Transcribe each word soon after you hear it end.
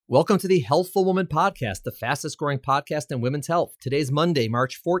Welcome to the Healthful Woman Podcast, the fastest growing podcast in women's health. Today's Monday,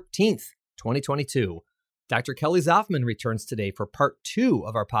 March 14th, 2022. Dr. Kelly Zoffman returns today for part 2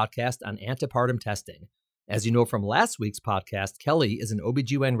 of our podcast on antepartum testing. As you know from last week's podcast, Kelly is an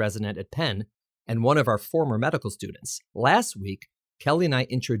OBGYN resident at Penn and one of our former medical students. Last week, Kelly and I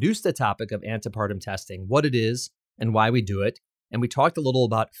introduced the topic of antepartum testing, what it is and why we do it, and we talked a little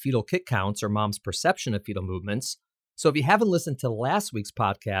about fetal kick counts or mom's perception of fetal movements. So if you haven't listened to last week's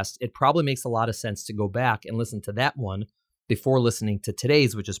podcast, it probably makes a lot of sense to go back and listen to that one before listening to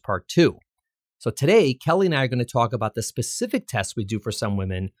today's, which is part 2. So today, Kelly and I are going to talk about the specific tests we do for some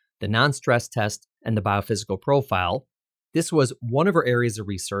women, the non-stress test and the biophysical profile. This was one of her areas of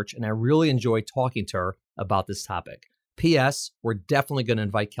research, and I really enjoyed talking to her about this topic. P.S. We're definitely going to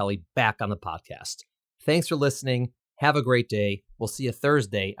invite Kelly back on the podcast. Thanks for listening. Have a great day. We'll see you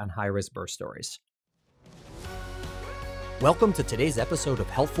Thursday on High Risk Birth Stories. Welcome to today's episode of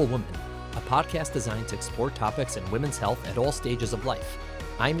Healthful Woman, a podcast designed to explore topics in women's health at all stages of life.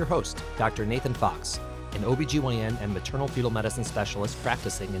 I'm your host, Dr. Nathan Fox, an OBGYN and maternal fetal medicine specialist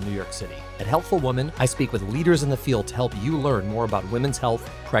practicing in New York City. At Healthful Woman, I speak with leaders in the field to help you learn more about women's health,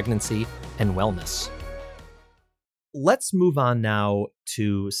 pregnancy, and wellness. Let's move on now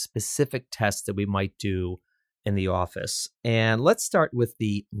to specific tests that we might do in the office. And let's start with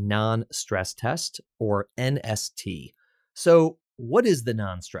the non-stress test, or NST. So what is the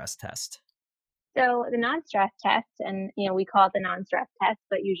non-stress test? So the non-stress test, and we call it the non-stress test,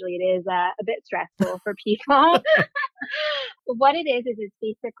 but usually it is a bit stressful for people. What it is it's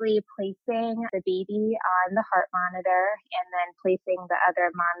basically placing the baby on the heart monitor and then placing the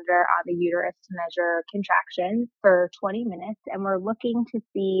other monitor on the uterus to measure contractions for 20 minutes. And we're looking to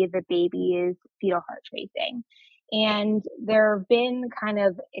see the baby's fetal heart racing. And there have been kind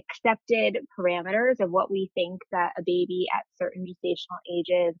of accepted parameters of what we think that a baby at certain gestational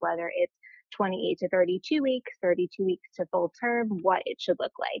ages, whether it's 28 to 32 weeks, 32 weeks to full term, what it should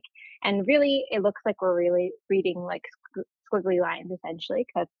look like. And really, it looks like we're really reading like squiggly lines, essentially,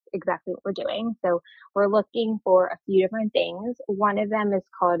 because that's exactly what we're doing. So we're looking for a few different things. One of them is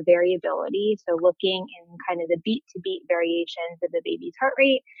called variability. So looking in kind of the beat-to-beat variations of the baby's heart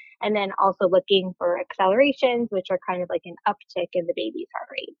rate, and then also looking for accelerations, which are kind of like an uptick in the baby's heart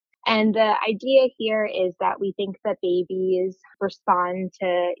rate. And the idea here is that we think that babies respond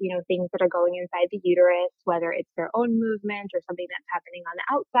to, things that are going inside the uterus, whether it's their own movement or something that's happening on the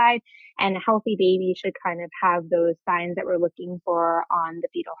outside. And a healthy baby should kind of have those signs that we're looking for on the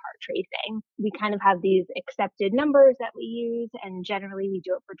fetal heart tracing. We kind of have these accepted numbers that we use, and generally we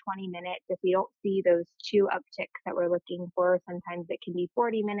do it for 20 minutes. If we don't see those 2 upticks that we're looking for, sometimes it can be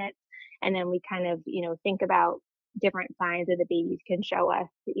 40 minutes. And then we kind of, think about different signs that the babies can show us,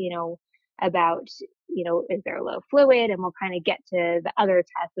 about, is there low fluid? And we'll kind of get to the other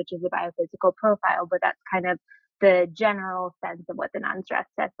test, which is the biophysical profile, but that's kind of the general sense of what the non-stress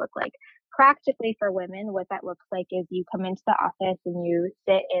tests look like. Practically for women, what that looks like is you come into the office and you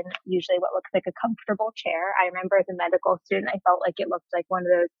sit in usually what looks like a comfortable chair. I remember as a medical student, I felt like it looked like one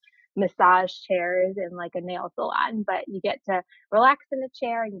of those massage chairs in like a nail salon, but you get to relax in the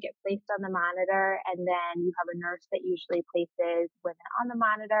chair and you get placed on the monitor, and then you have a nurse that usually places women on the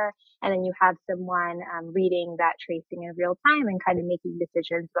monitor, and then you have someone reading that tracing in real time and kind of making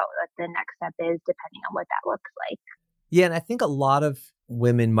decisions about what the next step is depending on what that looks like. Yeah, and I think a lot of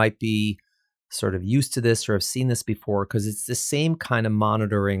women might be sort of used to this or have seen this before because it's the same kind of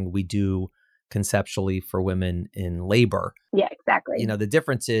monitoring we do conceptually for women in labor. Yeah, exactly. The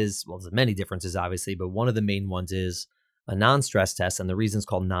difference is, well, there's many differences, obviously, but one of the main ones is a non-stress test. And the reason it's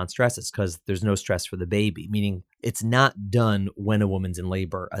called non-stress is because there's no stress for the baby, meaning it's not done when a woman's in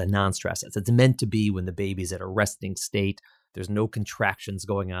labor, a non-stress test. It's meant to be when the baby's at a resting state. There's no contractions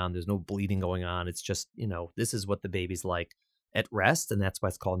going on. There's no bleeding going on. It's just, this is what the baby's like at rest. And that's why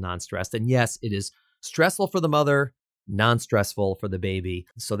it's called non-stressed. And yes, it is stressful for the mother, non-stressful for the baby.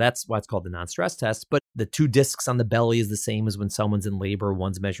 So that's why it's called the non-stress test. But the 2 discs on the belly is the same as when someone's in labor.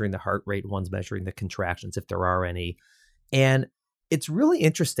 One's measuring the heart rate, one's measuring the contractions, if there are any. And it's really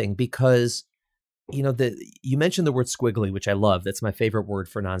interesting because, you mentioned the word squiggly, which I love. That's my favorite word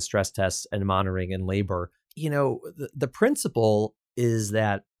for non-stress tests and monitoring in labor. The principle is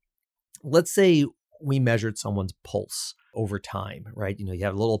that, let's say we measured someone's pulse over time, right? You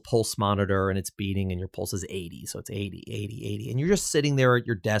have a little pulse monitor and it's beating and your pulse is 80. So it's 80, 80, 80. And you're just sitting there at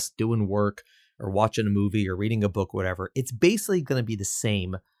your desk doing work or watching a movie or reading a book, whatever. It's basically going to be the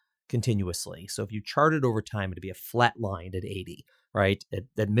same continuously. So if you chart it over time, it'd be a flat line at 80, right?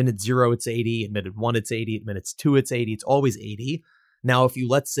 At minute 0, it's 80. At minute 1, it's 80. At minute 2, it's 80. It's always 80. Now, if you,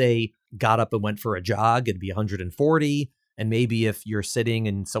 let's say, got up and went for a jog, it'd be 140. And maybe if you're sitting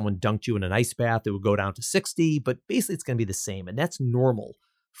and someone dunked you in an ice bath, it would go down to 60, but basically it's going to be the same. And that's normal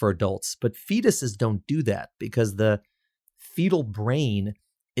for adults. But fetuses don't do that because the fetal brain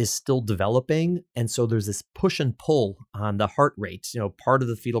is still developing. And so there's this push and pull on the heart rate. Part of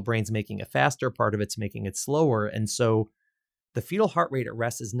the fetal brain's making it faster, part of it's making it slower. And so the fetal heart rate at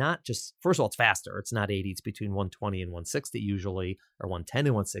rest is not just, first of all, it's faster. It's not 80, it's between 120 and 160 usually, or 110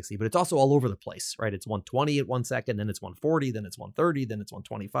 and 160, but it's also all over the place, right? It's 120 at 1 second, then it's 140, then it's 130, then it's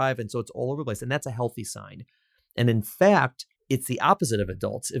 125. And so it's all over the place. And that's a healthy sign. And in fact, it's the opposite of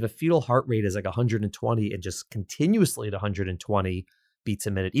adults. If a fetal heart rate is like 120 and just continuously at 120 beats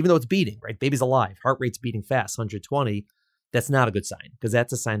a minute, even though it's beating, right? Baby's alive, heart rate's beating fast, 120, that's not a good sign because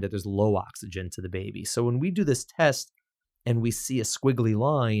that's a sign that there's low oxygen to the baby. So when we do this test, and we see a squiggly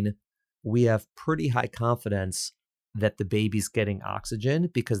line, we have pretty high confidence that the baby's getting oxygen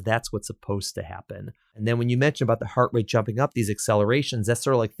because that's what's supposed to happen. And then when you mention about the heart rate jumping up, these accelerations, that's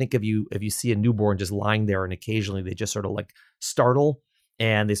sort of like, think of you, if you see a newborn just lying there and occasionally they just sort of like startle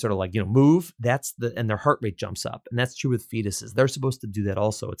and they sort of like, move, and their heart rate jumps up. And that's true with fetuses. They're supposed to do that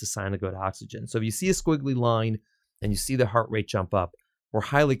also. It's a sign of good oxygen. So if you see a squiggly line and you see the heart rate jump up, we're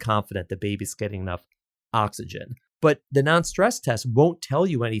highly confident the baby's getting enough oxygen. But the non-stress test won't tell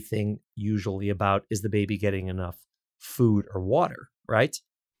you anything usually about is the baby getting enough food or water, right?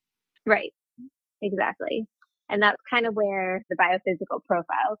 Right. Exactly. And that's kind of where the biophysical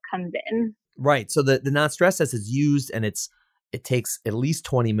profile comes in. Right. So the non-stress test is used and it takes at least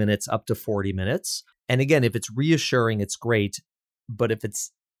 20 minutes up to 40 minutes. And again, if it's reassuring, it's great. But if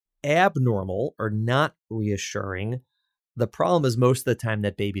it's abnormal or not reassuring, the problem is most of the time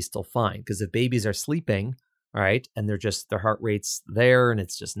that baby's still fine. Because if babies are sleeping, all right, and their heart rate's there and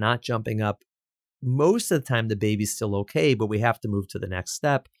it's just not jumping up, most of the time the baby's still okay, but we have to move to the next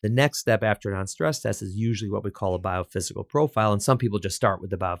step. The next step after a non-stress test is usually what we call a biophysical profile. And some people just start with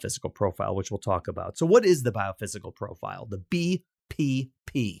the biophysical profile, which we'll talk about. So what is the biophysical profile, the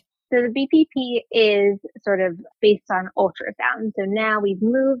BPP? So the BPP is sort of based on ultrasound. So now we've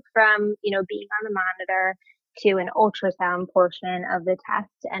moved from, being on the monitor to an ultrasound portion of the test.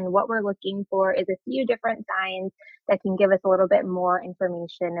 And what we're looking for is a few different signs that can give us a little bit more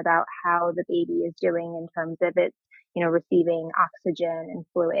information about how the baby is doing in terms of its, receiving oxygen and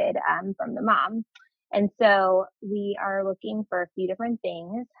fluid from the mom. And so we are looking for a few different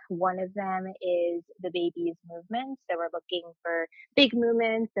things. One of them is the baby's movement. So we're looking for big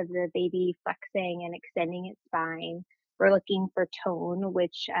movements of the baby flexing and extending its spine. We're looking for tone,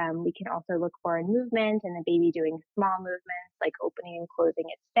 which we can also look for in movement and the baby doing small movements like opening and closing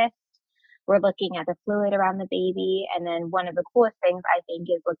its fist. We're looking at the fluid around the baby. And then one of the coolest things I think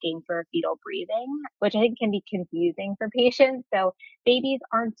is looking for fetal breathing, which I think can be confusing for patients. So babies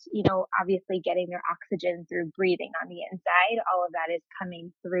aren't, obviously getting their oxygen through breathing on the inside. All of that is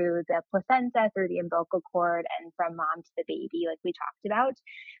coming through the placenta, through the umbilical cord, and from mom to the baby, like we talked about.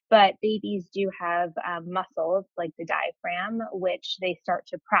 But babies do have muscles like the diaphragm, which they start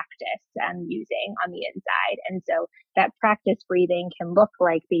to practice using on the inside. And so that practice breathing can look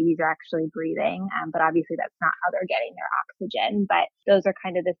like babies are actually breathing, but obviously that's not how they're getting their oxygen. But those are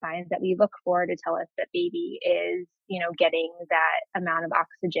kind of the signs that we look for to tell us that baby is, getting that amount of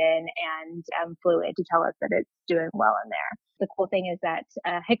oxygen and fluid to tell us that it's doing well in there. The cool thing is that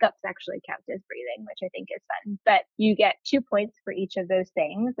hiccups actually count as breathing, which I think is fun. But you get 2 points for each of those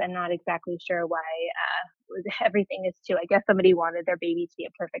things. I'm not exactly sure why everything is 2. I guess somebody wanted their baby to be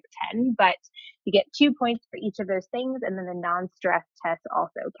a perfect 10, but you get 2 points for each of those things. And then the non-stress test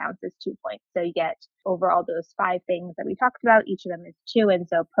also counts as 2 points. So you get overall those 5 things that we talked about. Each of them is 2. And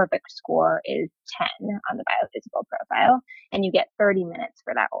so perfect score is 10 on the biophysical profile. And you get 30 minutes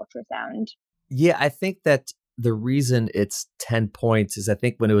for that ultrasound. Yeah, I think that the reason it's 10 points is I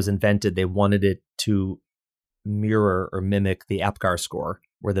think when it was invented, they wanted it to mirror or mimic the APGAR score,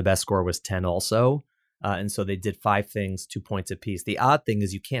 where the best score was 10 also. And so they did 5 things, 2 points apiece. The odd thing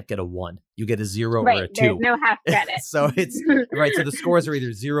is you can't get a 1. You get a 0 right, or a 2. There's no half credit. So it's right. So the scores are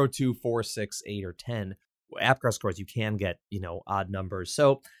either 0, 2, 4, 6, 8, or 10. APGAR scores, you can get, odd numbers.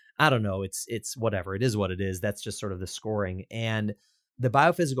 So I don't know. It's whatever. It is what it is. That's just sort of the scoring. And the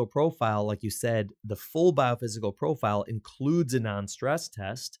biophysical profile, like you said, the full biophysical profile includes a non-stress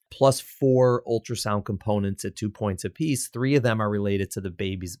test plus 4 ultrasound components at 2 points apiece. 3 of them are related to the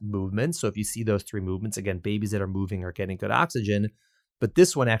baby's movements. So if you see those 3 movements, again, babies that are moving are getting good oxygen. But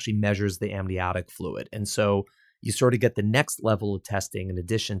this one actually measures the amniotic fluid. And so you sort of get the next level of testing in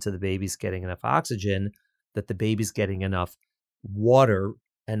addition to the baby's getting enough oxygen, that the baby's getting enough water.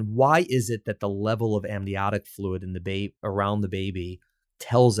 And why is it that the level of amniotic fluid in the around the baby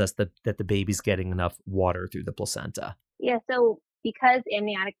tells us that the baby's getting enough water through the placenta? Yeah, so because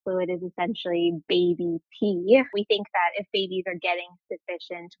amniotic fluid is essentially baby pee, we think that if babies are getting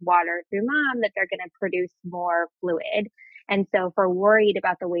sufficient water through mom, that they're going to produce more fluid. And so if we're worried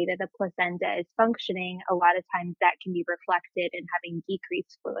about the way that the placenta is functioning, a lot of times that can be reflected in having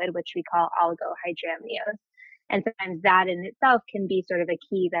decreased fluid, which we call oligohydramnios. And sometimes that in itself can be sort of a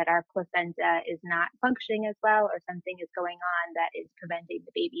key that our placenta is not functioning as well, or something is going on that is preventing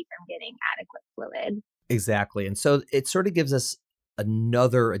the baby from getting adequate fluid. Exactly. And so it sort of gives us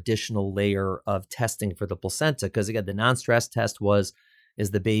another additional layer of testing for the placenta. Because again, the non-stress test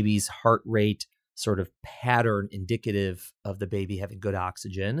is the baby's heart rate sort of pattern indicative of the baby having good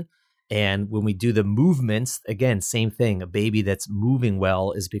oxygen. And when we do the movements, again, same thing. A baby that's moving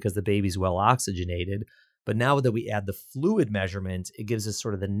well is because the baby's well oxygenated. But now that we add the fluid measurement, it gives us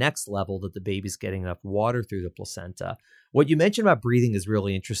sort of the next level that the baby's getting enough water through the placenta. What you mentioned about breathing is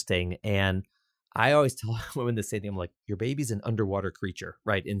really interesting. And I always tell women the same thing. I'm like, your baby's an underwater creature,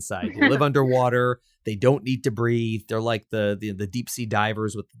 right? Inside. They live underwater. They don't need to breathe. They're like the deep sea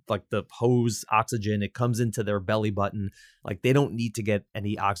divers with like the hose oxygen. It comes into their belly button. Like they don't need to get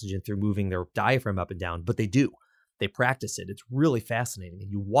any oxygen through moving their diaphragm up and down, but they do. They practice it. It's really fascinating.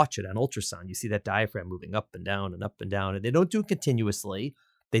 And you watch it on ultrasound. You see that diaphragm moving up and down and up and down. And they don't do it continuously.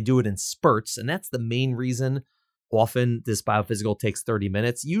 They do it in spurts. And that's the main reason. Often this biophysical takes 30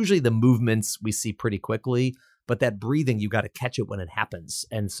 minutes. Usually the movements we see pretty quickly, but that breathing, you got to catch it when it happens.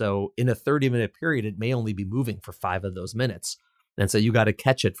 And so in a 30-minute period, it may only be moving for 5 of those minutes. And so you got to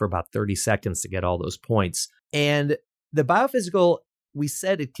catch it for about 30 seconds to get all those points. And the biophysical, we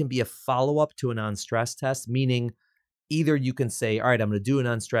said it can be a follow-up to a non-stress test, meaning either you can say, all right, I'm going to do a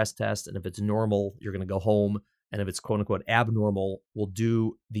non-stress test. And if it's normal, you're going to go home. And if it's quote unquote abnormal, we'll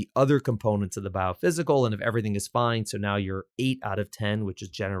do the other components of the biophysical. And if everything is fine, so now you're 8 out of 10, which is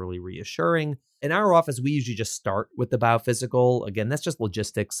generally reassuring. In our office, we usually just start with the biophysical. Again, that's just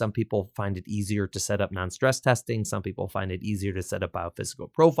logistics. Some people find it easier to set up non-stress testing. Some people find it easier to set up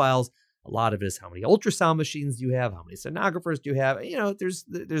biophysical profiles. A lot of it is how many ultrasound machines do you have? How many sonographers do you have? You know, there's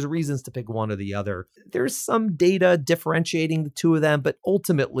reasons to pick one or the other. There's some data differentiating the two of them, but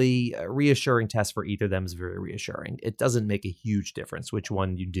ultimately, a reassuring test for either of them is very reassuring. It doesn't make a huge difference which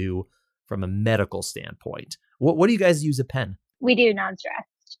one you do from a medical standpoint. What do you guys use a pen? We do non-stress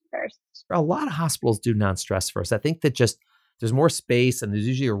first. A lot of hospitals do non-stress first. I think that just there's more space and there's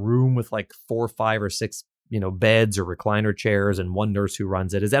usually a room with like 4, 5, or 6 beds or recliner chairs and one nurse who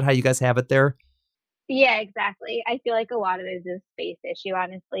runs it. Is that how you guys have it there? Yeah, exactly. I feel like a lot of it is a space issue,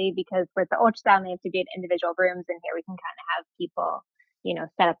 honestly, because with the ultrasound, they have to be in individual rooms, and here we can kind of have people,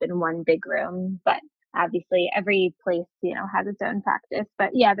 set up in one big room. But obviously, every place, has its own practice. But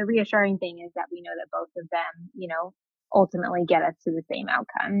yeah, the reassuring thing is that we know that both of them, ultimately get us to the same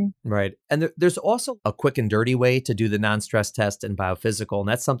outcome. Right. And there's also a quick and dirty way to do the non-stress test and biophysical, and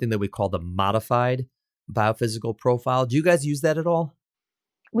that's something that we call the modified biophysical profile. Do you guys use that at all?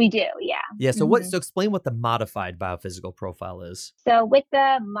 We do, yeah. Yeah. So so explain what the modified biophysical profile is. So with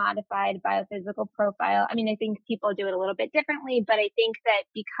the modified biophysical profile, I think people do it a little bit differently, but I think that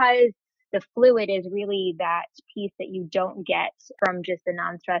because the fluid is really that piece that you don't get from just the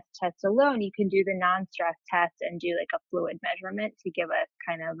non-stress test alone, you can do the non-stress test and do like a fluid measurement to give us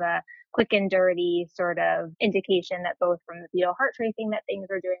kind of a quick and dirty sort of indication that both from the fetal heart tracing that things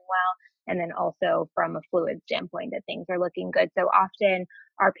are doing well, and then also from a fluid standpoint that things are looking good. So often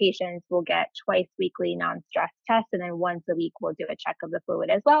our patients will get twice weekly non-stress tests, and then once a week we'll do a check of the fluid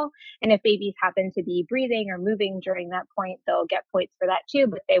as well. And if babies happen to be breathing or moving during that point, they'll get points for that too,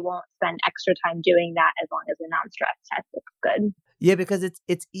 but they won't spend extra time doing that as long as the non-stress test looks good. Yeah, because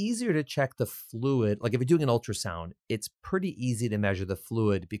it's easier to check the fluid. Like if you're doing an ultrasound, it's pretty easy to measure the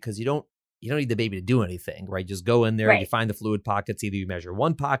fluid because you don't need the baby to do anything, right? Just go in there, right. You find the fluid pockets. Either you measure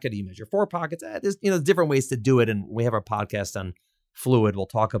 1 pocket, or you measure 4 pockets. There's different ways to do it, and we have our podcast on fluid. We'll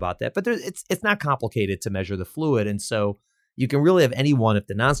talk about that, but it's not complicated to measure the fluid, and so you can really have anyone. If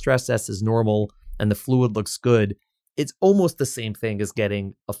the non-stress test is normal and the fluid looks good, it's almost the same thing as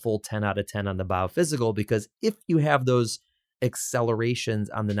getting a full 10 out of 10 on the biophysical, because if you have those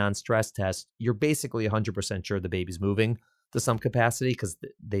accelerations on the non-stress test, you're basically 100% sure the baby's moving to some capacity because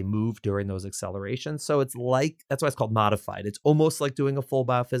they move during those accelerations. So that's why it's called modified. It's almost like doing a full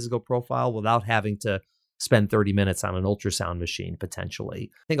biophysical profile without having to spend 30 minutes on an ultrasound machine, potentially.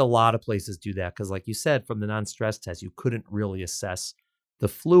 I think a lot of places do that because, like you said, from the non-stress test, you couldn't really assess the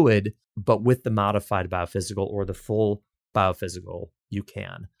fluid, but with the modified biophysical or the full biophysical, you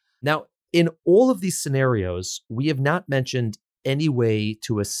can. Now, in all of these scenarios, we have not mentioned any way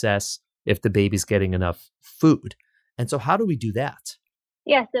to assess if the baby's getting enough food. And so how do we do that?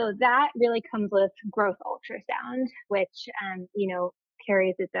 Yeah, so that really comes with growth ultrasound, which,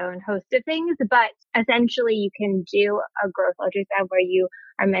 carries its own host of things. But essentially, you can do a growth ultrasound where you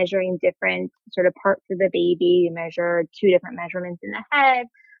are measuring different sort of parts of the baby. You measure two different measurements in the head,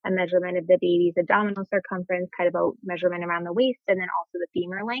 a measurement of the baby's abdominal circumference, kind of a measurement around the waist, and then also the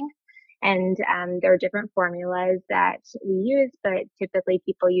femur length. And there are different formulas that we use, but typically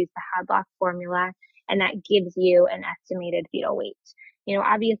people use the Hadlock formula, and that gives you an estimated fetal weight.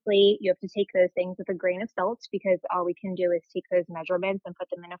 Obviously you have to take those things with a grain of salt because all we can do is take those measurements and put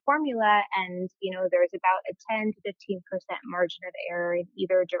them in a formula. And, there's about a 10 to 15% margin of error in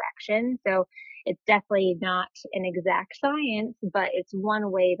either direction. So it's definitely not an exact science, but it's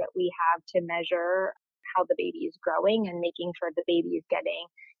one way that we have to measure how the baby is growing and making sure the baby is getting,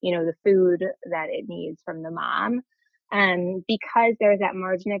 the food that it needs from the mom. Because there's that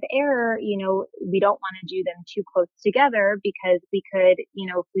margin of error, we don't want to do them too close together because we could,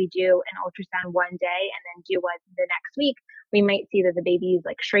 if we do an ultrasound one day and then do one the next week, we might see that the baby is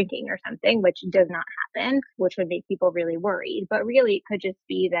like shrinking or something, which does not happen, which would make people really worried. But really, it could just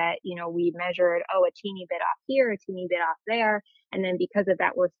be that, we measured, a teeny bit off here, a teeny bit off there. And then because of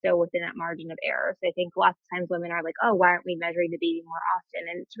that, we're still within that margin of error. So I think lots of times women are like, oh, why aren't we measuring the baby more often?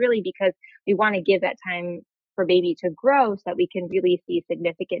 And it's really because we want to give that time for baby to grow so that we can really see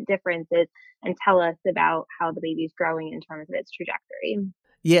significant differences and tell us about how the baby's growing in terms of its trajectory.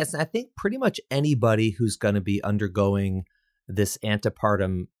 Yes, I think pretty much anybody who's going to be undergoing this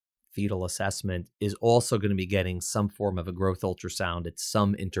antepartum fetal assessment is also going to be getting some form of a growth ultrasound at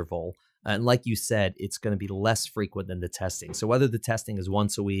some interval. And like you said, it's going to be less frequent than the testing. So whether the testing is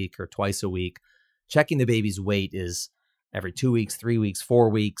once a week or twice a week, checking the baby's weight is every 2 weeks, 3 weeks, 4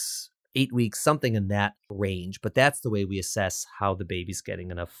 weeks, 8 weeks, something in that range. But that's the way we assess how the baby's getting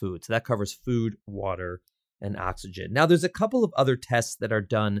enough food. So that covers food, water, and oxygen. Now, there's a couple of other tests that are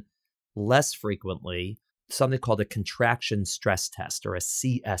done less frequently, something called a contraction stress test or a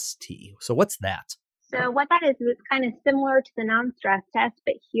CST. So what's that? So what that is it's kind of similar to the non-stress test,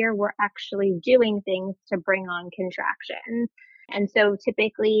 but here we're actually doing things to bring on contractions. And so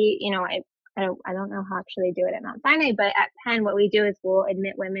typically, I don't know how actually they do it at Mount Sinai, but at Penn, what we do is we'll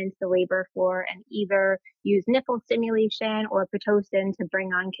admit women to labor for and either use nipple stimulation or Pitocin to bring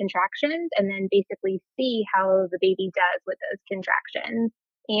on contractions and then basically see how the baby does with those contractions.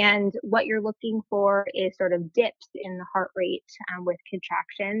 And what you're looking for is sort of dips in the heart rate with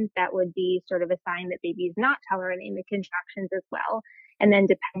contractions. That would be sort of a sign that baby is not tolerating the contractions as well. And then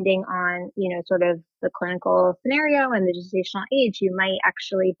depending on, sort of the clinical scenario and the gestational age, you might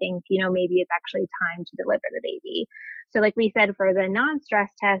actually think, maybe it's actually time to deliver the baby. So like we said, for the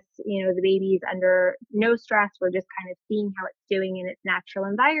non-stress test, the baby is under no stress. We're just kind of seeing how it's doing in its natural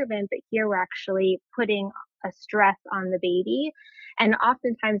environment. But here we're actually putting a stress on the baby. And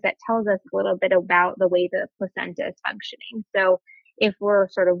oftentimes that tells us a little bit about the way the placenta is functioning. So if we're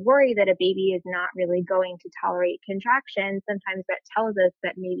sort of worried that a baby is not really going to tolerate contractions, sometimes that tells us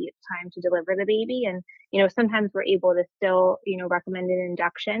that maybe it's time to deliver the baby. And, sometimes we're able to still, recommend an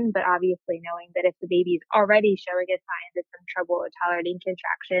induction, but obviously knowing that if the baby is already showing a sign of some trouble with tolerating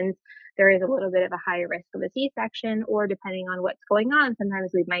contractions, there is a little bit of a higher risk of a C-section, or depending on what's going on,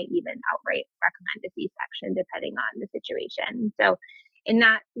 sometimes we might even outright recommend a C-section depending on the situation. So in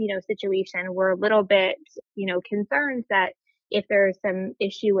that, situation, we're a little bit, concerned that if there's some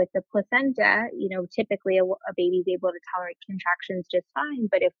issue with the placenta, typically a baby's able to tolerate contractions just fine.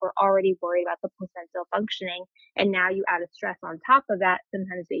 But if we're already worried about the placental functioning and now you add a stress on top of that,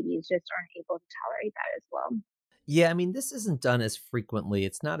 sometimes babies just aren't able to tolerate that as well. Yeah, I mean, this isn't done as frequently.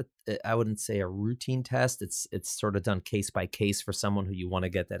 It's not, I wouldn't say a routine test. It's sort of done case by case for someone who you want to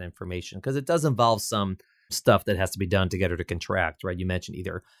get that information because it does involve some stuff that has to be done to get her to contract, right? You mentioned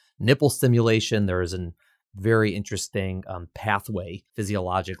either nipple stimulation. There is an very interesting pathway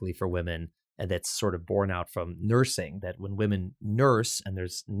physiologically for women, and that's sort of born out from nursing, that when women nurse and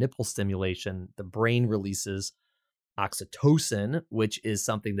there's nipple stimulation, the brain releases oxytocin, which is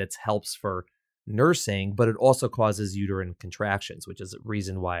something that helps for nursing, but it also causes uterine contractions, which is a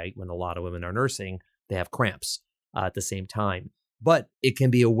reason why when a lot of women are nursing, they have cramps at the same time. But it can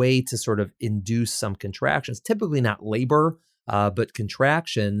be a way to sort of induce some contractions, typically not labor, but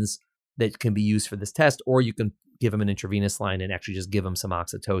contractions that can be used for this test, or you can give them an intravenous line and actually just give them some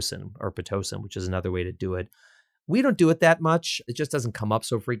oxytocin or Pitocin, which is another way to do it. We don't do it that much. It just doesn't come up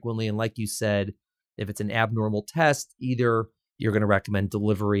so frequently. And like you said, if it's an abnormal test, either you're going to recommend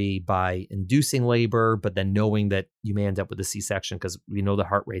delivery by inducing labor, but then knowing that you may end up with a C-section because we know the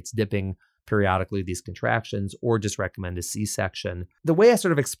heart rate's dipping periodically, these contractions, or just recommend a C-section. The way I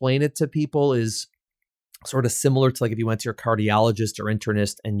sort of explain it to people is sort of similar to like if you went to your cardiologist or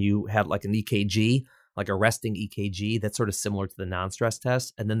internist and you had like an EKG, like a resting EKG. That's sort of similar to the non-stress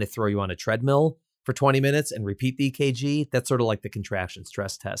test. And then they throw you on a treadmill for 20 minutes and repeat the EKG. That's sort of like the contraction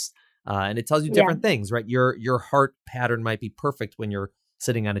stress test. And it tells you Yeah. different things, right? Your heart pattern might be perfect when you're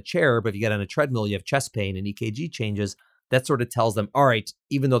sitting on a chair, but if you get on a treadmill, you have chest pain and EKG changes. That sort of tells them, all right,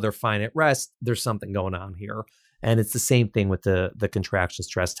 even though they're fine at rest, there's something going on here. And it's the same thing with the contraction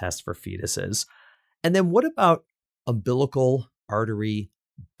stress test for fetuses. And then what about umbilical artery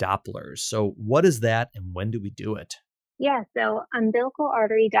Dopplers? So what is that and when do we do it? Yeah, so umbilical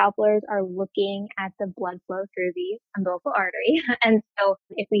artery Dopplers are looking at the blood flow through the umbilical artery. And so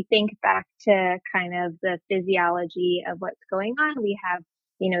if we think back to kind of the physiology of what's going on, we have,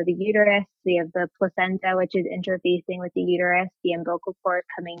 the uterus, we have the placenta, which is interfacing with the uterus, the umbilical cord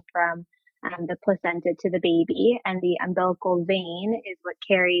coming from the placenta to the baby, and the umbilical vein is what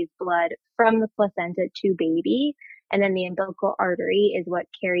carries blood from the placenta to baby. And then the umbilical artery is what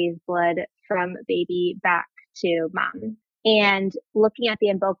carries blood from baby back to mom. And looking at the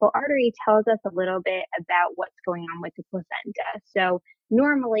umbilical artery tells us a little bit about what's going on with the placenta. So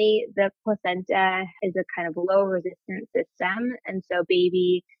normally the placenta is a kind of low resistance system. And so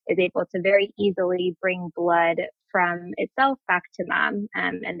baby is able to very easily bring blood from itself back to mom,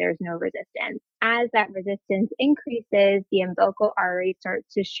 and there's no resistance. As that resistance increases, the umbilical artery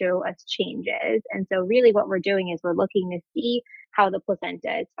starts to show us changes. And so really what we're doing is we're looking to see how the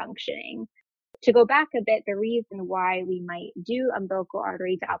placenta is functioning. To go back a bit, the reason why we might do umbilical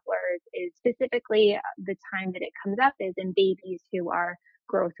artery Dopplers is specifically the time that it comes up is in babies who are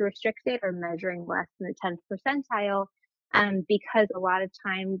growth restricted or measuring less than the 10th percentile. Because a lot of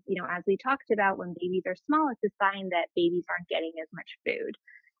times, as we talked about, when babies are small, it's a sign that babies aren't getting as much food.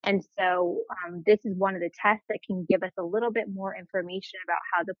 And so this is one of the tests that can give us a little bit more information about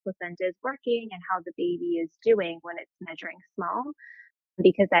how the placenta is working and how the baby is doing when it's measuring small,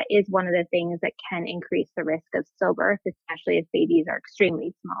 because that is one of the things that can increase the risk of stillbirth, especially if babies are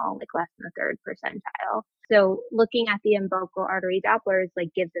extremely small, like less than the 3rd percentile. So looking at the umbilical artery Dopplers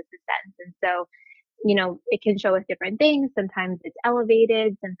gives us a sense. And so it can show us different things. Sometimes it's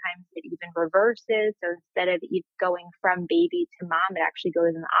elevated, sometimes it even reverses. So instead of going from baby to mom, it actually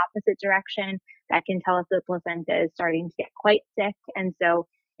goes in the opposite direction. That can tell us the placenta is starting to get quite sick. And so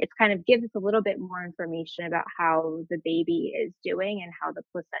it's kind of gives us a little bit more information about how the baby is doing and how the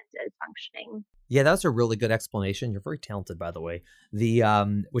placenta is functioning. Yeah, that was a really good explanation. You're very talented, by the way. The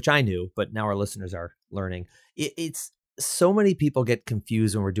which I knew, but now our listeners are learning. It's so many people get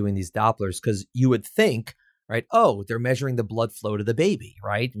confused when we're doing these Dopplers because you would think, right? Oh, they're measuring the blood flow to the baby,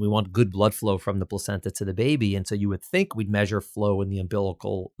 right? We want good blood flow from the placenta to the baby, and so you would think we'd measure flow in the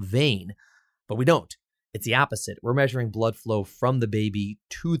umbilical vein, but we don't. It's the opposite. We're measuring blood flow from the baby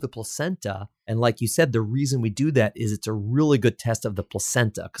to the placenta. And like you said, the reason we do that is it's a really good test of the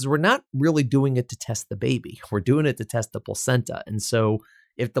placenta because we're not really doing it to test the baby. We're doing it to test the placenta. And so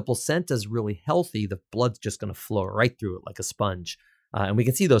if the placenta is really healthy, the blood's just going to flow right through it like a sponge. And we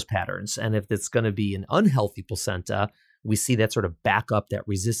can see those patterns. And if it's going to be an unhealthy placenta, we see that sort of back up that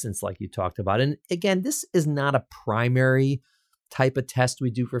resistance like you talked about. And again, this is not a primary type of test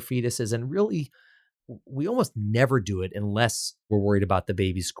we do for fetuses. And really, we almost never do it unless we're worried about the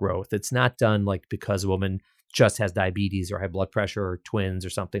baby's growth. It's not done like because a woman just has diabetes or high blood pressure or twins or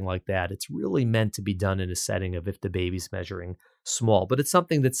something like that. It's really meant to be done in a setting of if the baby's measuring small. But it's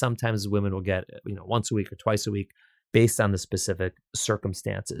something that sometimes women will get, once a week or twice a week based on the specific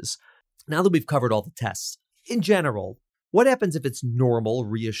circumstances. Now that we've covered all the tests, in general, what happens if it's normal,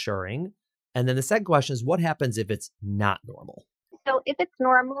 reassuring? And then the second question is, what happens if it's not normal? So if it's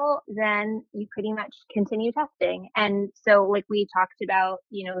normal, then you pretty much continue testing. And so like we talked about,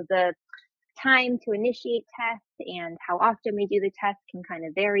 the time to initiate tests and how often we do the test can kind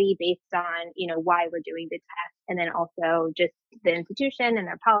of vary based on, why we're doing the test and then also just the institution and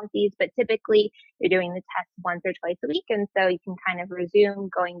their policies. But typically you're doing the test once or twice a week. And so you can kind of resume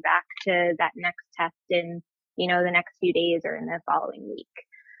going back to that next test in, the next few days or in the following week.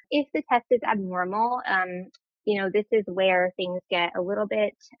 If the test is abnormal, this is where things get a little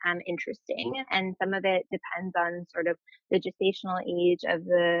bit interesting, and some of it depends on sort of the gestational age of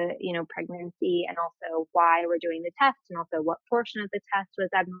the, pregnancy, and also why we're doing the test, and also what portion of the test was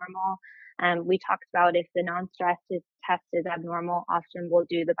abnormal. We talked about if the non-stress test is abnormal, often we'll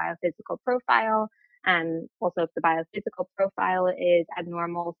do the biophysical profile. Also, if the biophysical profile is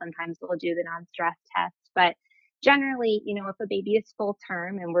abnormal, sometimes we'll do the non-stress test. But generally, if a baby is full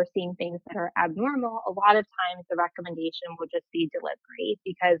term and we're seeing things that are abnormal, a lot of times the recommendation will just be delivery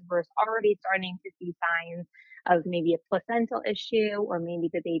because we're already starting to see signs of maybe a placental issue, or maybe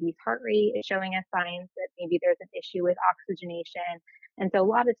the baby's heart rate is showing us signs that maybe there's an issue with oxygenation. And so a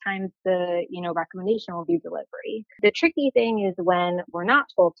lot of times the, recommendation will be delivery. The tricky thing is when we're not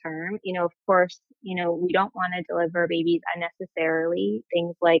full term, of course, we don't want to deliver babies unnecessarily.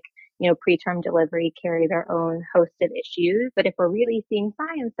 Things like, preterm delivery carry their own host of issues. But if we're really seeing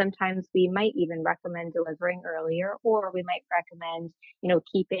signs, sometimes we might even recommend delivering earlier, or we might recommend,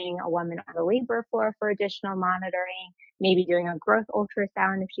 keeping a woman on the labor floor for additional monitoring, maybe doing a growth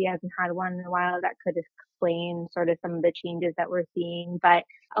ultrasound if she hasn't had one in a while. That could explain sort of some of the changes that we're seeing. But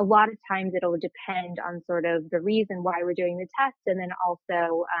a lot of times it'll depend on sort of the reason why we're doing the test, and then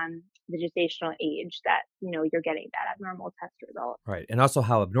also the gestational age that, you're getting that abnormal test result. Right. And also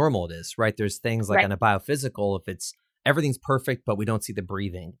how abnormal it is, right? There's things like Right. on a biophysical, if it's everything's perfect, but we don't see the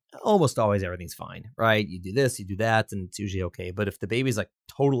breathing, almost always everything's fine, right? You do this, you do that, and it's usually okay. But if the baby's like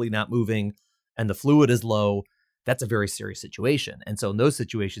totally not moving and the fluid is low, that's a very serious situation. And so in those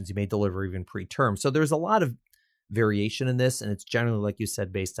situations, you may deliver even preterm. So there's a lot of variation in this. And it's generally, like you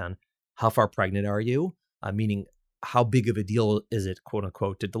said, based on how far pregnant are you, meaning how big of a deal is it, quote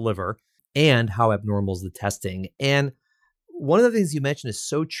unquote, to deliver, and how abnormal is the testing. And one of the things you mentioned is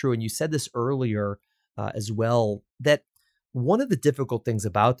so true. And you said this earlier as well, that one of the difficult things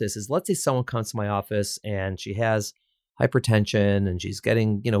about this is, let's say someone comes to my office and she has hypertension and she's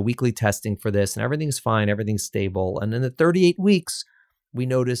getting, weekly testing for this and everything's fine, everything's stable. And in the 38 weeks, we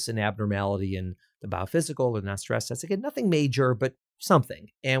notice an abnormality in the biophysical or non-stress test. Again, nothing major, but something.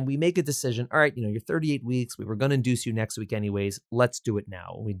 And we make a decision. All right, you're 38 weeks. We were going to induce you next week anyways. Let's do it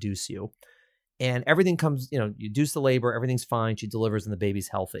now. We induce you. And everything comes, you induce the labor, everything's fine. She delivers and the baby's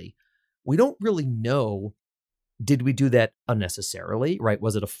healthy. We don't really know, did we do that unnecessarily, right?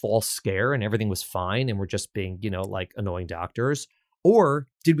 Was it a false scare and everything was fine and we're just being, like annoying doctors? Or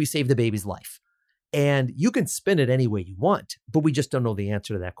did we save the baby's life? And you can spin it any way you want, but we just don't know the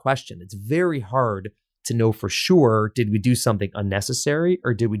answer to that question. It's very hard to know for sure, did we do something unnecessary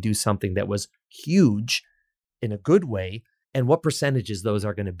or did we do something that was huge in a good way? And what percentages those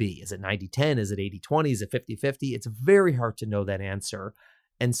are going to be? Is it 90-10? Is it 80-20? Is it 50-50? It's very hard to know that answer.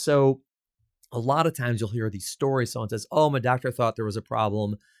 And so a lot of times you'll hear these stories. Someone says, oh, my doctor thought there was a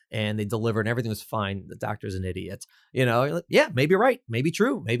problem and they delivered and everything was fine. The doctor's an idiot. You're like, yeah, maybe right. Maybe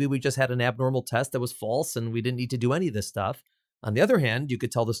true. Maybe we just had an abnormal test that was false and we didn't need to do any of this stuff. On the other hand, you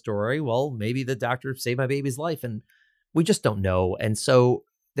could tell the story, well, maybe the doctor saved my baby's life and we just don't know. And so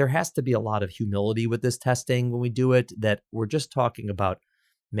there has to be a lot of humility with this testing when we do it, that we're just talking about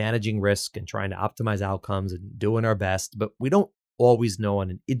managing risk and trying to optimize outcomes and doing our best, but we don't always know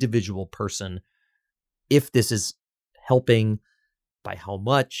on an individual person if this is helping, by how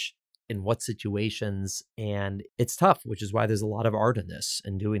much, in what situations. And it's tough, which is why there's a lot of art in this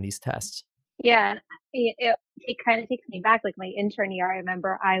and doing these tests. Yeah, it kind of takes me back. Like my intern year, I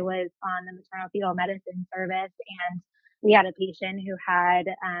remember I was on the maternal fetal medicine service, and we had a patient who had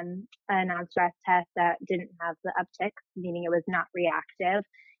a non-stress test that didn't have the uptick, meaning it was not reactive.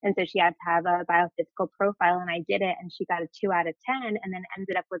 And so she had to have a biophysical profile, and I did it, and she got a 2 out of 10, and then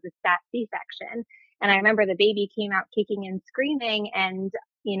ended up with a stat C-section. And I remember the baby came out kicking and screaming, and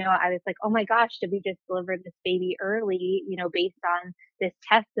I was like, oh my gosh, did we just deliver this baby early, based on this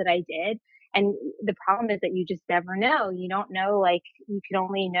test that I did? And the problem is that you just never know. You don't know, like, you can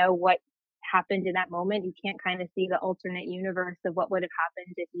only know what happened in that moment. You can't kind of see the alternate universe of what would have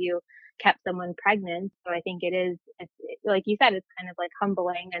happened if you kept someone pregnant. So I think it's, like you said, it's kind of like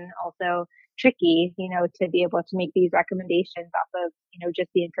humbling and also tricky, to be able to make these recommendations off of, just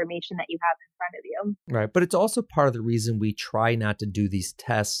the information that you have in front of you. Right. But it's also part of the reason we try not to do these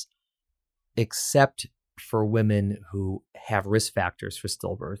tests, except for women who have risk factors for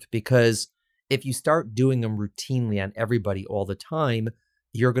stillbirth, because if you start doing them routinely on everybody all the time,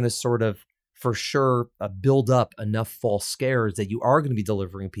 you're going to sort of, for sure, build up enough false scares that you are going to be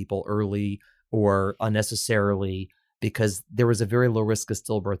delivering people early or unnecessarily, because there was a very low risk of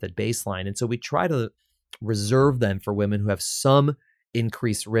stillbirth at baseline. And so we try to reserve them for women who have some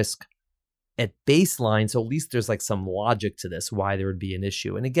increased risk at baseline. So at least there's like some logic to this, why there would be an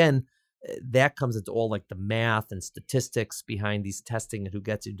issue. And again, that comes into all like the math and statistics behind these testing and who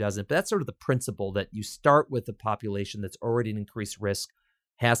gets, who doesn't. But that's sort of the principle, that you start with a population that's already an increased risk,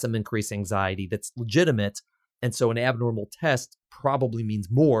 has some increased anxiety that's legitimate. And so an abnormal test probably means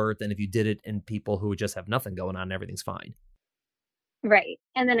more than if you did it in people who just have nothing going on and everything's fine. Right.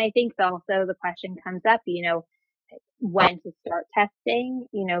 And then I think also the question comes up, when to start testing,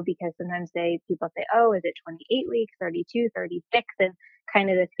 because sometimes people say, oh, is it 28 weeks, 32, 36? And kind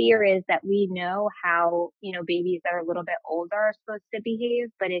of the fear is that we know how, babies that are a little bit older are supposed to behave.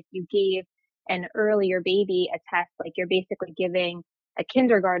 But if you gave, an earlier baby a test, like you're basically giving a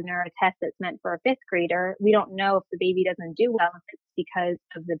kindergartner a test that's meant for a fifth grader, we don't know if the baby doesn't do well if it's because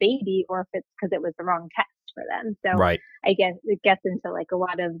of the baby or if it's because it was the wrong test for them. So Right. I guess it gets into like a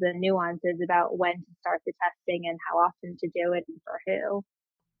lot of the nuances about when to start the testing and how often to do it and for who.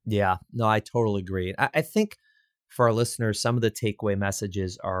 Yeah, no, I totally agree. I think for our listeners, some of the takeaway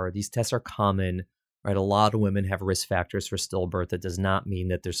messages are these tests are common, right? A lot of women have risk factors for stillbirth. That does not mean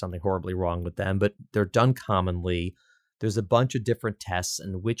that there's something horribly wrong with them, but they're done commonly. There's a bunch of different tests,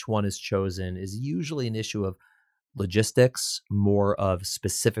 and which one is chosen is usually an issue of logistics, more of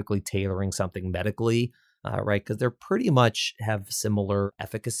specifically tailoring something medically, right? Because they're pretty much have similar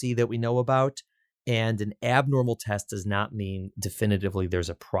efficacy that we know about. And an abnormal test does not mean definitively there's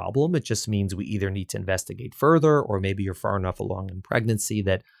a problem. It just means we either need to investigate further, or maybe you're far enough along in pregnancy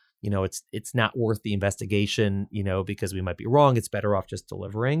that it's not worth the investigation, because we might be wrong. It's better off just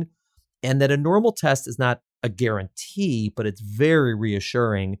delivering. And that a normal test is not a guarantee, but it's very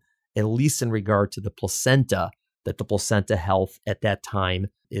reassuring, at least in regard to the placenta, that the placenta health at that time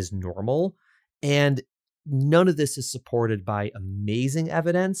is normal. And none of this is supported by amazing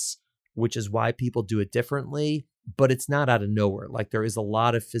evidence, which is why people do it differently, but it's not out of nowhere. Like, there is a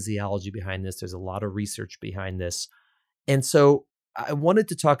lot of physiology behind this. There's a lot of research behind this. And so I wanted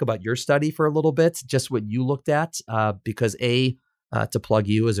to talk about your study for a little bit, just what you looked at, because to plug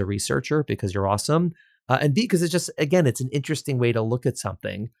you as a researcher, because you're awesome. And B, because it's just, again, it's an interesting way to look at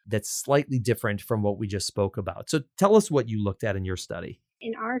something that's slightly different from what we just spoke about. So tell us what you looked at in your study.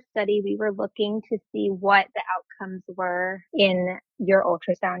 In our study, we were looking to see what the outcomes were in your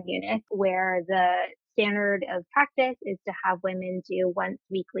ultrasound unit, where the standard of practice is to have women do once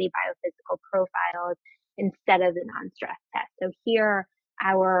weekly biophysical profiles instead of the non-stress test. So here,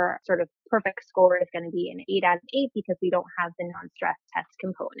 our sort of perfect score is going to be an 8 out of 8 because we don't have the non-stress test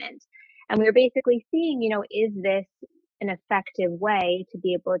component. And we were basically seeing, is this an effective way to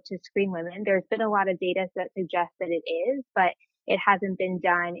be able to screen women? There's been a lot of data that suggests that it is, but it hasn't been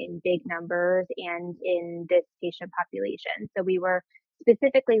done in big numbers and in this patient population. So we were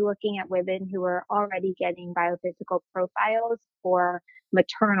specifically looking at women who were already getting biophysical profiles for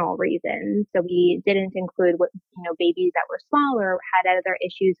maternal reasons. So we didn't include babies that were small or had other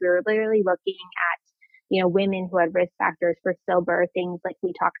issues. We were literally looking at women who had risk factors for stillbirth, things like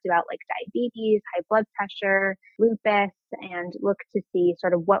we talked about, like diabetes, high blood pressure, lupus, and look to see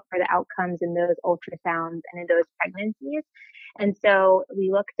sort of what were the outcomes in those ultrasounds and in those pregnancies. And so we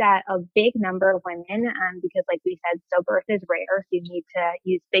looked at a big number of women because, like we said, stillbirth is rare. So you need to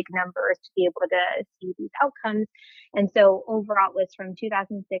use big numbers to be able to see these outcomes. And so overall, it was from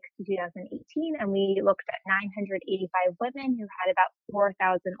 2006 to 2018. And we looked at 985 women who had about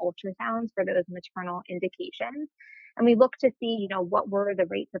 4,000 ultrasounds for those maternal indications. And we looked to see, what were the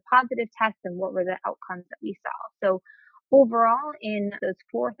rates of positive tests and what were the outcomes that we saw. So overall, in those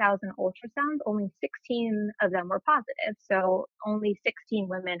 4,000 ultrasounds, only 16 of them were positive. So only 16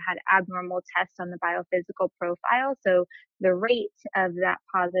 women had abnormal tests on the biophysical profile. So the rate of that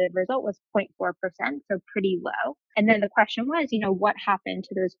positive result was 0.4%, so pretty low. And then the question was, what happened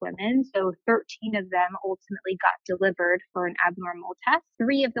to those women? So 13 of them ultimately got delivered for an abnormal test.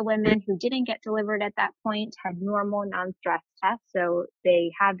 3 of the women who didn't get delivered at that point had normal non-stress tests. So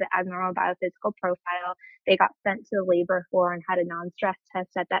they had the abnormal biophysical profile. They got sent to the labor floor and had a non-stress test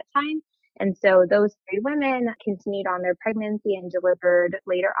at that time. And so those 3 women continued on their pregnancy and delivered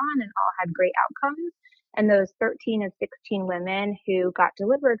later on and all had great outcomes. And those 13 of 16 women who got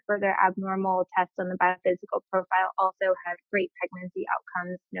delivered for their abnormal tests on the biophysical profile also had great pregnancy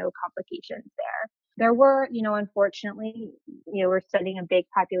outcomes, no complications there. There were, unfortunately, we're studying a big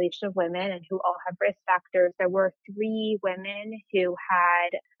population of women and who all have risk factors. There were 3 women who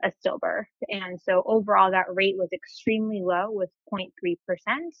had a stillbirth. And so overall, that rate was extremely low, with 0.3%.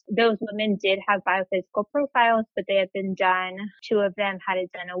 Those women did have biophysical profiles, but they had been done. 2 of them had it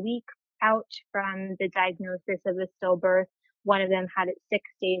done a week out from the diagnosis of the stillbirth. One of them had it 6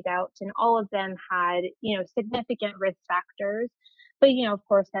 days out, and all of them had, significant risk factors. But, of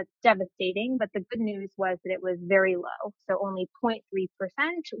course, that's devastating. But the good news was that it was very low. So only 0.3%,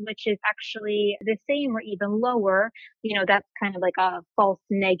 which is actually the same or even lower. That's kind of like a false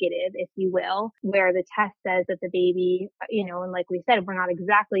negative, if you will, where the test says that the baby, and like we said, we're not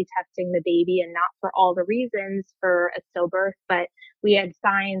exactly testing the baby and not for all the reasons for a stillbirth, but we had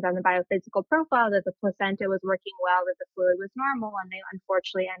signs on the biophysical profile that the placenta was working well, that the fluid was normal, and they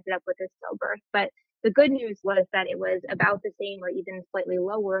unfortunately ended up with a stillbirth. But the good news was that it was about the same or even slightly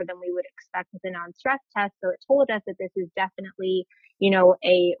lower than we would expect with a non-stress test. So it told us that this is definitely,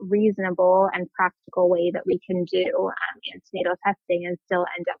 a reasonable and practical way that we can do antenatal testing and still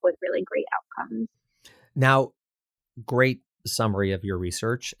end up with really great outcomes. Now, great summary of your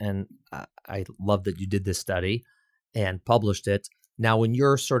research. And I love that you did this study and published it. Now, when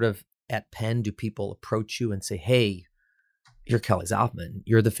you're sort of at Penn, do people approach you and say, hey, you're Kelly Zoffman,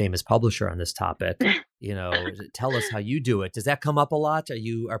 you're the famous publisher on this topic, tell us how you do it. Does that come up a lot?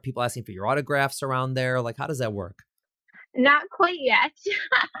 Are people asking for your autographs around there? Like, how does that work? Not quite yet.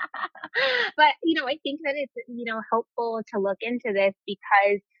 But, I think that it's, helpful to look into this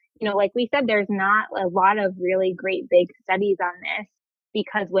because, like we said, there's not a lot of really great big studies on this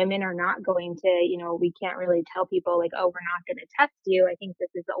because women are not going to, we can't really tell people like, oh, we're not going to test you. I think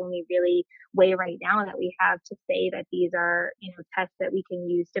this is the only really way right now that we have to say that these are, tests that we can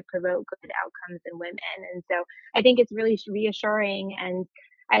use to promote good outcomes in women. And so I think it's really reassuring. And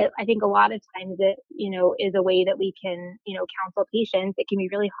I think a lot of times it, is a way that we can, counsel patients. It can be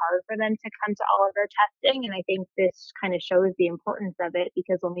really hard for them to come to all of their testing. And I think this kind of shows the importance of it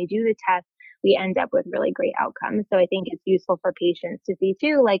because when we do the test, we end up with really great outcomes. So I think it's useful for patients to see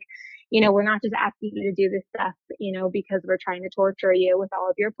too, like, we're not just asking you to do this stuff, because we're trying to torture you with all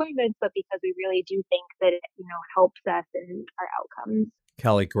of your appointments, but because we really do think that it, helps us in our outcomes.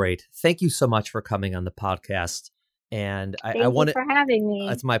 Kelly, great. Thank you so much for coming on the podcast. And I want to, for having me.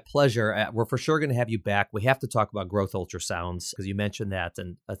 It's my pleasure. We're for sure going to have you back. We have to talk about growth ultrasounds because you mentioned that,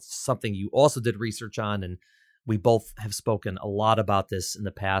 and that's something you also did research on. And we both have spoken a lot about this in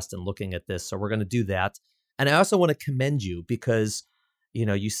the past and looking at this. So we're going to do that. And I also want to commend you because,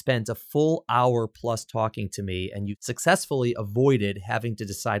 you spent a full hour plus talking to me and you successfully avoided having to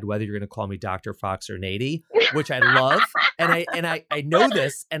decide whether you're going to call me Dr. Fox or Nady, which I love. And I know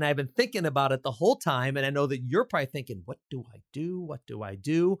this and I've been thinking about it the whole time. And I know that you're probably thinking, what do I do? What do I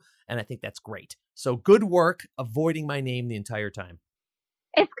do? And I think that's great. So good work avoiding my name the entire time.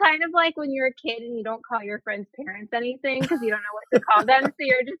 It's kind of like when you're a kid and you don't call your friends' parents anything because you don't know what to call them. So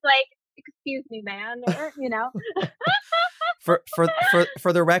you're just like, excuse me, man, or, For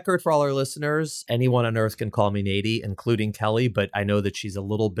the record, for all our listeners, anyone on earth can call me Nady, including Kelly, but I know that she's a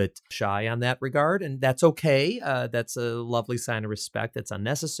little bit shy on that regard, and that's okay. That's a lovely sign of respect. It's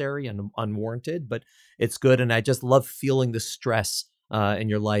unnecessary and unwarranted, but it's good, and I just love feeling the stress in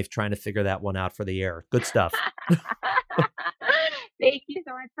your life trying to figure that one out for the air. Good stuff. Thank you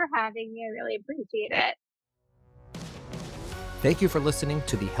so much for having me. I really appreciate it. Thank you for listening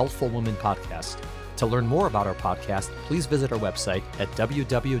to the Healthful Woman podcast. To learn more about our podcast, please visit our website at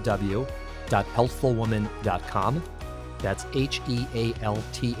www.healthfulwoman.com. That's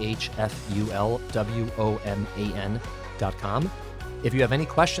HEALTHFULWOMAN.com. If you have any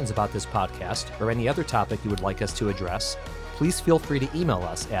questions about this podcast or any other topic you would like us to address, please feel free to email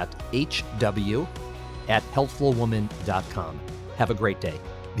us at hw@healthfulwoman.com. Have a great day.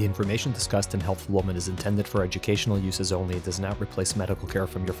 The information discussed in Healthful Woman is intended for educational uses only and does not replace medical care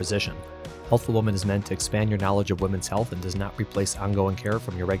from your physician. Healthful Woman is meant to expand your knowledge of women's health and does not replace ongoing care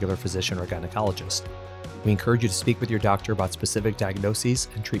from your regular physician or gynecologist. We encourage you to speak with your doctor about specific diagnoses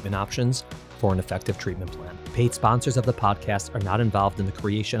and treatment options for an effective treatment plan. Paid sponsors of the podcast are not involved in the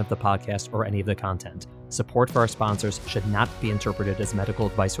creation of the podcast or any of the content. Support for our sponsors should not be interpreted as medical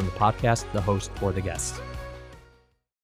advice from the podcast, the host, or the guests.